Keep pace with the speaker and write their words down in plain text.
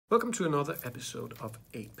Welcome to another episode of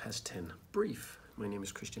 8 past 10 Brief. My name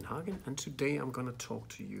is Christian Hagen, and today I'm going to talk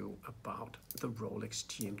to you about the Rolex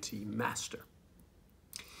GMT-Master.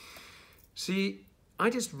 See, I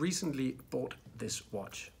just recently bought this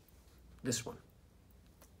watch, this one.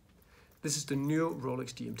 This is the new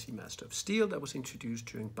Rolex GMT-Master of steel that was introduced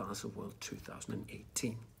during Basel World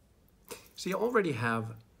 2018. See, I already have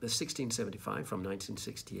the 1675 from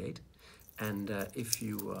 1968, and if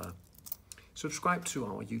you subscribe to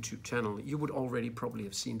our YouTube channel, you would already probably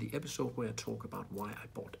have seen the episode where I talk about why I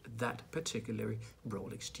bought that particular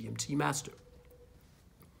Rolex GMT-Master.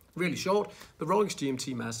 Really short, the Rolex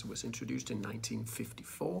GMT-Master was introduced in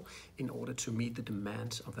 1954 in order to meet the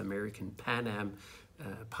demands of American Pan Am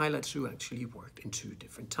pilots who actually worked in two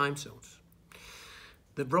different time zones.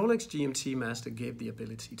 The Rolex GMT-Master gave the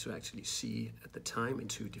ability to actually see at the time in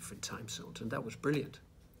two different time zones, and that was brilliant.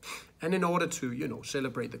 And in order to,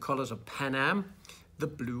 celebrate the colors of Pan Am, the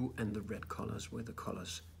blue and the red colors were the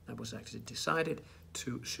colors that was actually decided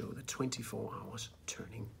to show the 24 hours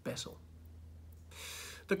turning bezel.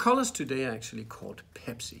 The colors today are actually called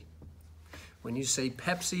Pepsi. When you say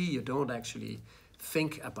Pepsi, you don't actually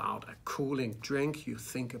think about a cooling drink, you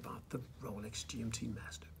think about the Rolex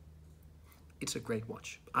GMT-Master. It's a great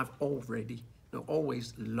watch. I've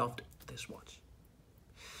always loved this watch.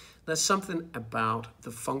 There's something about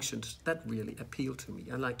the functions that really appeal to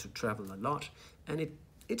me. I like to travel a lot, and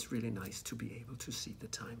it's really nice to be able to see the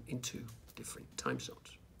time in two different time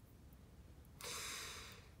zones.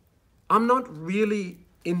 I'm not really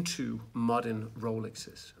into modern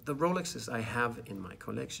Rolexes. The Rolexes I have in my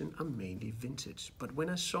collection are mainly vintage, but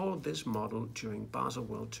when I saw this model during Basel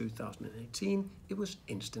World 2018, it was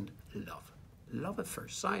instant love. Love at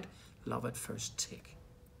first sight, love at first tick.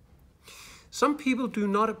 Some people do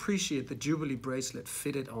not appreciate the Jubilee bracelet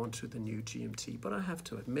fitted onto the new GMT, but I have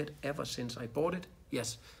to admit, ever since I bought it,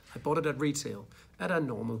 yes, I bought it at retail, at a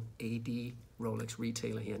normal AD Rolex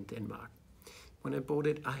retailer here in Denmark. When I bought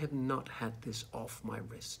it, I have not had this off my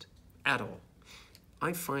wrist at all.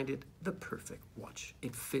 I find it the perfect watch.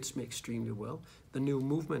 It fits me extremely well. The new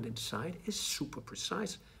movement inside is super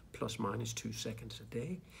precise, plus minus 2 seconds a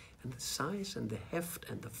day. And the size and the heft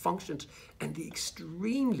and the functions and the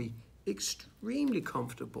extremely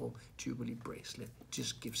comfortable Jubilee bracelet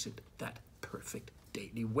just gives it that perfect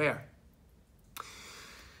daily wear.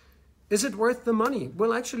 Is it worth the money?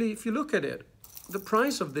 Well, actually, if you look at it, the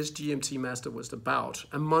price of this GMT-Master was about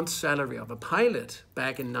a month's salary of a pilot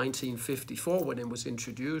back in 1954 when it was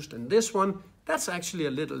introduced. And this one, that's actually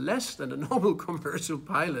a little less than a normal commercial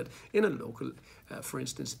pilot in a local, for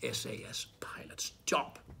instance, SAS pilot's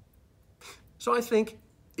job. So I think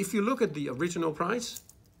if you look at the original price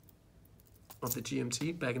of the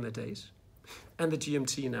GMT back in the days and the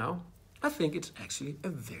GMT now, I think it's actually a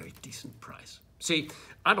very decent price. See,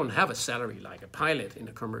 I don't have a salary like a pilot in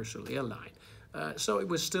a commercial airline, so it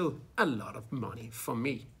was still a lot of money for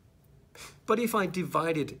me. But if I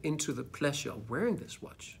divide it into the pleasure of wearing this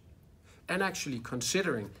watch and actually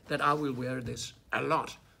considering that I will wear this a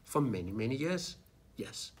lot for many, many years,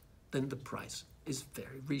 yes, then the price is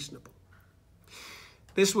very reasonable.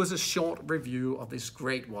 This was a short review of this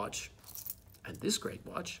great watch. And this great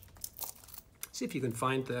watch, see if you can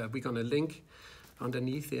find we're going to link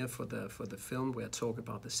underneath here for the film where I talk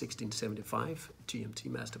about the 1675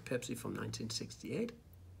 GMT-Master Pepsi from 1968.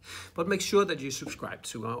 But make sure that you subscribe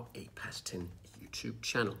to our 8 past 10 YouTube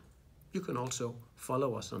channel. You can also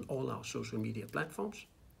follow us on all our social media platforms.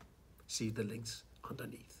 See the links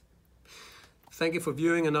underneath. Thank you for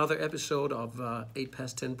viewing another episode of 8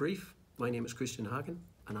 past 10 Brief. My name is Christian Hagen,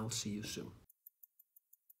 and I'll see you soon.